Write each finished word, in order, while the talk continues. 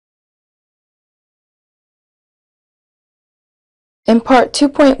In part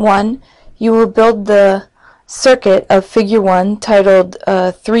 2.1, you will build the circuit of Figure 1 titled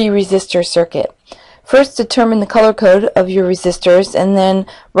 3-Resistor Circuit. First, determine the color code of your resistors and then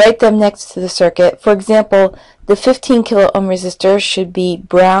write them next to the circuit. For example, the 15 kilo ohm resistor should be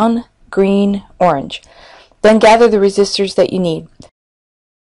brown, green, orange. Then gather the resistors that you need.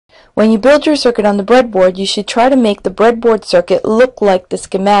 When you build your circuit on the breadboard, you should try to make the breadboard circuit look like the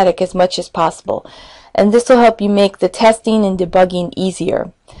schematic as much as possible, and this will help you make the testing and debugging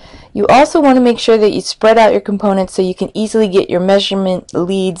easier. You also want to make sure that you spread out your components so you can easily get your measurement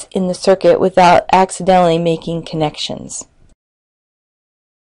leads in the circuit without accidentally making connections.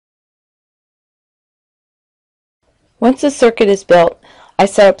 Once the circuit is built, I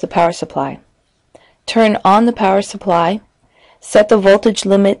set up the power supply. Turn on the power supply. Set the voltage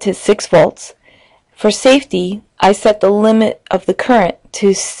limit to 6 volts. For safety, I set the limit of the current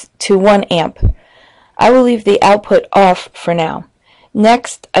to 1 amp. I will leave the output off for now.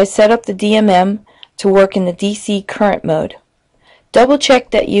 Next, I set up the DMM to work in the DC current mode. Double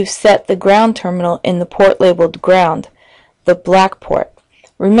check that you've set the ground terminal in the port labeled ground, the black port.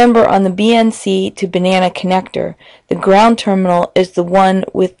 Remember, on the BNC to banana connector, the ground terminal is the one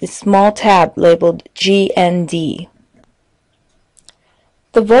with the small tab labeled GND.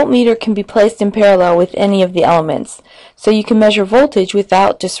 The voltmeter can be placed in parallel with any of the elements, so you can measure voltage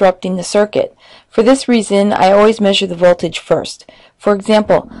without disrupting the circuit. For this reason, I always measure the voltage first. For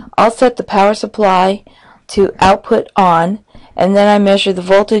example, I'll set the power supply to output on, and then I measure the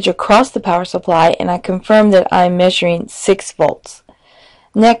voltage across the power supply, and I confirm that I'm measuring 6 volts.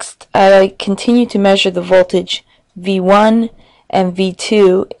 Next, I continue to measure the voltage V1 and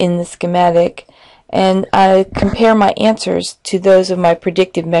V2 in the schematic, and I compare my answers to those of my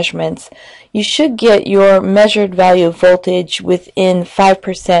predicted measurements. You should get your measured value of voltage within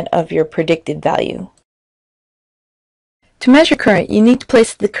 5% of your predicted value. To measure current, you need to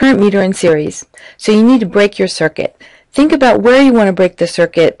place the current meter in series, so you need to break your circuit. Think about where you want to break the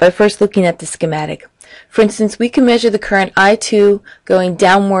circuit by first looking at the schematic. For instance, we can measure the current I2 going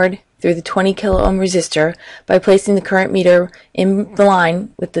downward through the 20 kilo ohm resistor by placing the current meter in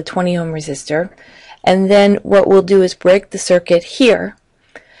line with the 20 ohm resistor. And then what we'll do is break the circuit here.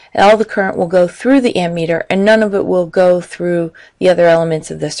 All the current will go through the ammeter and none of it will go through the other elements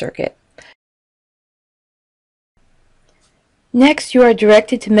of the circuit. Next, you are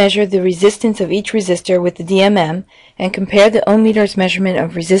directed to measure the resistance of each resistor with the DMM and compare the ohm meter's measurement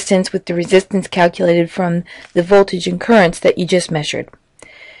of resistance with the resistance calculated from the voltage and currents that you just measured.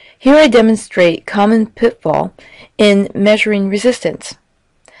 Here I demonstrate common pitfall in measuring resistance.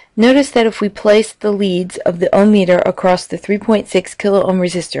 Notice that if we place the leads of the ohm meter across the 3.6 kilo ohm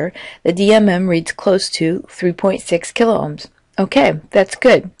resistor, the DMM reads close to 3.6 kilo ohms. Okay, that's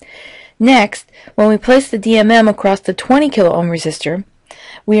good. Next, when we place the DMM across the 20 kilo ohm resistor,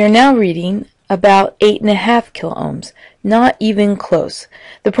 we are now reading about 8.5 kilo ohms, not even close.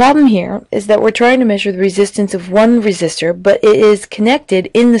 The problem here is that we're trying to measure the resistance of one resistor, but it is connected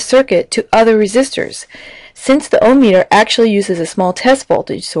in the circuit to other resistors. Since the ohm meter actually uses a small test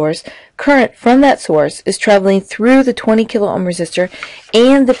voltage source, current from that source is traveling through the 20 kilo ohm resistor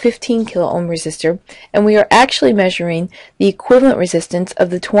and the 15 kilo ohm resistor, and we are actually measuring the equivalent resistance of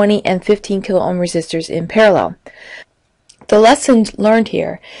the 20 and 15 kilo ohm resistors in parallel. The lesson learned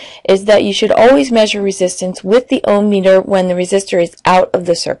here is that you should always measure resistance with the ohm meter when the resistor is out of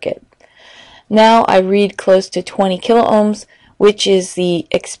the circuit. Now I read close to 20 kilo ohms, which is the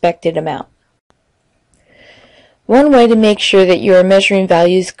expected amount. One way to make sure that you are measuring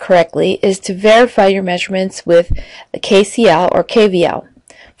values correctly is to verify your measurements with a KCL or KVL.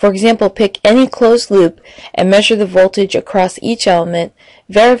 For example, pick any closed loop and measure the voltage across each element.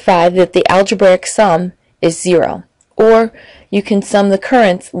 Verify that the algebraic sum is 0. Or you can sum the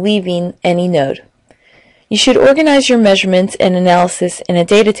currents leaving any node. You should organize your measurements and analysis in a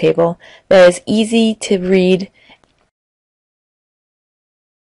data table that is easy to read.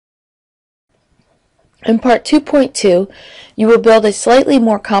 In part 2.2, you will build a slightly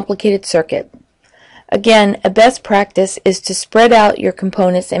more complicated circuit. Again, a best practice is to spread out your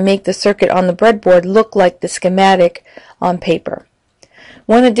components and make the circuit on the breadboard look like the schematic on paper.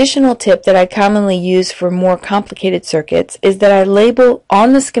 One additional tip that I commonly use for more complicated circuits is that I label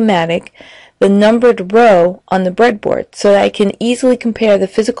on the schematic the numbered row on the breadboard so that I can easily compare the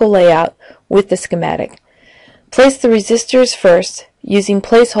physical layout with the schematic. Place the resistors first, using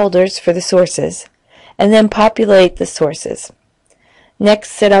placeholders for the sources, and then populate the sources.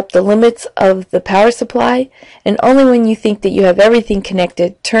 Next, set up the limits of the power supply, and only when you think that you have everything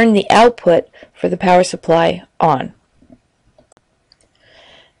connected, turn the output for the power supply on.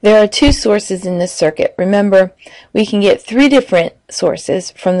 There are two sources in this circuit. Remember, we can get three different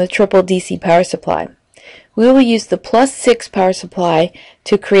sources from the triple DC power supply. We will use the +6 power supply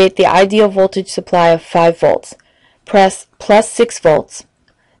to create the ideal voltage supply of 5 volts. Press +6 volts.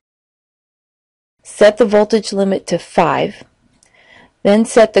 Set the voltage limit to 5. Then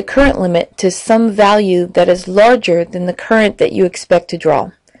set the current limit to some value that is larger than the current that you expect to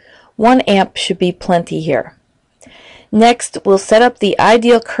draw. 1 amp should be plenty here. Next, we'll set up the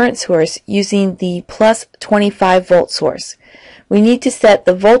ideal current source using the +25 volt source. We need to set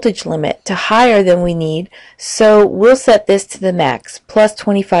the voltage limit to higher than we need, so we'll set this to the max,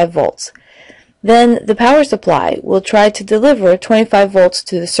 +25 volts. Then the power supply will try to deliver 25 volts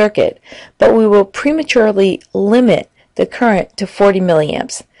to the circuit, but we will prematurely limit the current to 40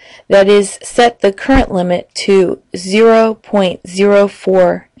 milliamps. That is, set the current limit to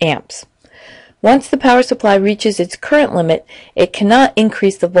 0.04 amps. Once the power supply reaches its current limit, it cannot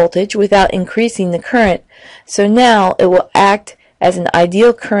increase the voltage without increasing the current, so now it will act as an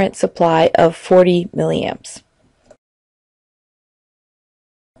ideal current supply of 40 milliamps.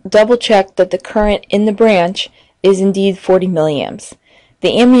 Double check that the current in the branch is indeed 40 milliamps.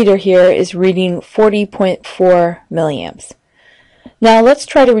 The ammeter here is reading 40.4 milliamps. Now let's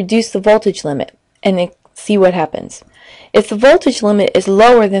try to reduce the voltage limit and see what happens. If the voltage limit is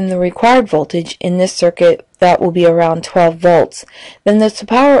lower than the required voltage in this circuit, that will be around 12 volts, then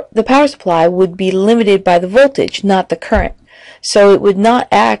the power supply would be limited by the voltage, not the current. So it would not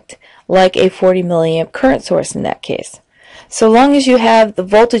act like a 40 milliamp current source in that case. So long as you have the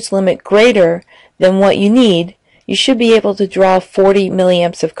voltage limit greater than what you need, you should be able to draw 40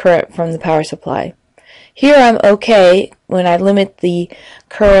 milliamps of current from the power supply. Here I'm okay when I limit the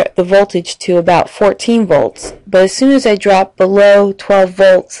voltage to about 14 volts, but as soon as I drop below 12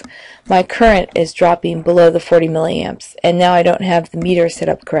 volts, my current is dropping below the 40 milliamps, and now I don't have the meter set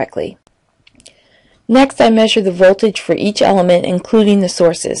up correctly. Next, I measure the voltage for each element, including the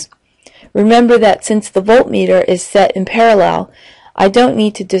sources. Remember that since the voltmeter is set in parallel, I don't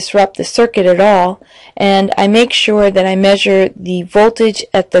need to disrupt the circuit at all, and I make sure that I measure the voltage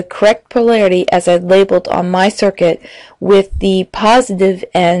at the correct polarity as I labeled on my circuit, with the positive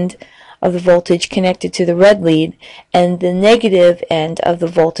end of the voltage connected to the red lead and the negative end of the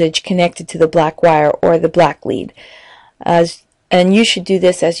voltage connected to the black wire or the black lead. And you should do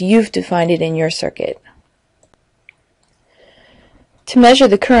this as you've defined it in your circuit. To measure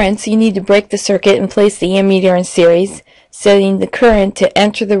the currents, you need to break the circuit and place the ammeter in series, setting the current to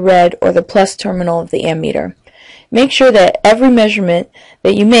enter the red or the plus terminal of the ammeter. Make sure that every measurement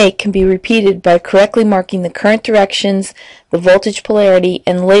that you make can be repeated by correctly marking the current directions, the voltage polarity,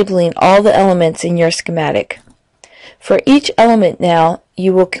 and labeling all the elements in your schematic. For each element now,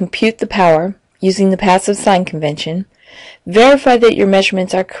 you will compute the power using the passive sign convention. Verify that your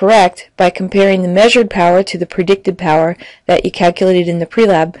measurements are correct by comparing the measured power to the predicted power that you calculated in the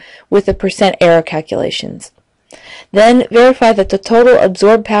pre-lab with the percent error calculations. Then verify that the total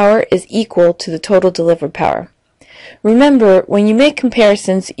absorbed power is equal to the total delivered power. Remember, when you make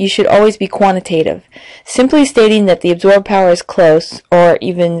comparisons, you should always be quantitative. Simply stating that the absorbed power is close, or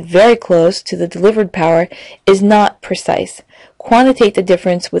even very close, to the delivered power is not precise. Quantitate the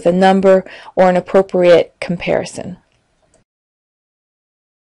difference with a number or an appropriate comparison.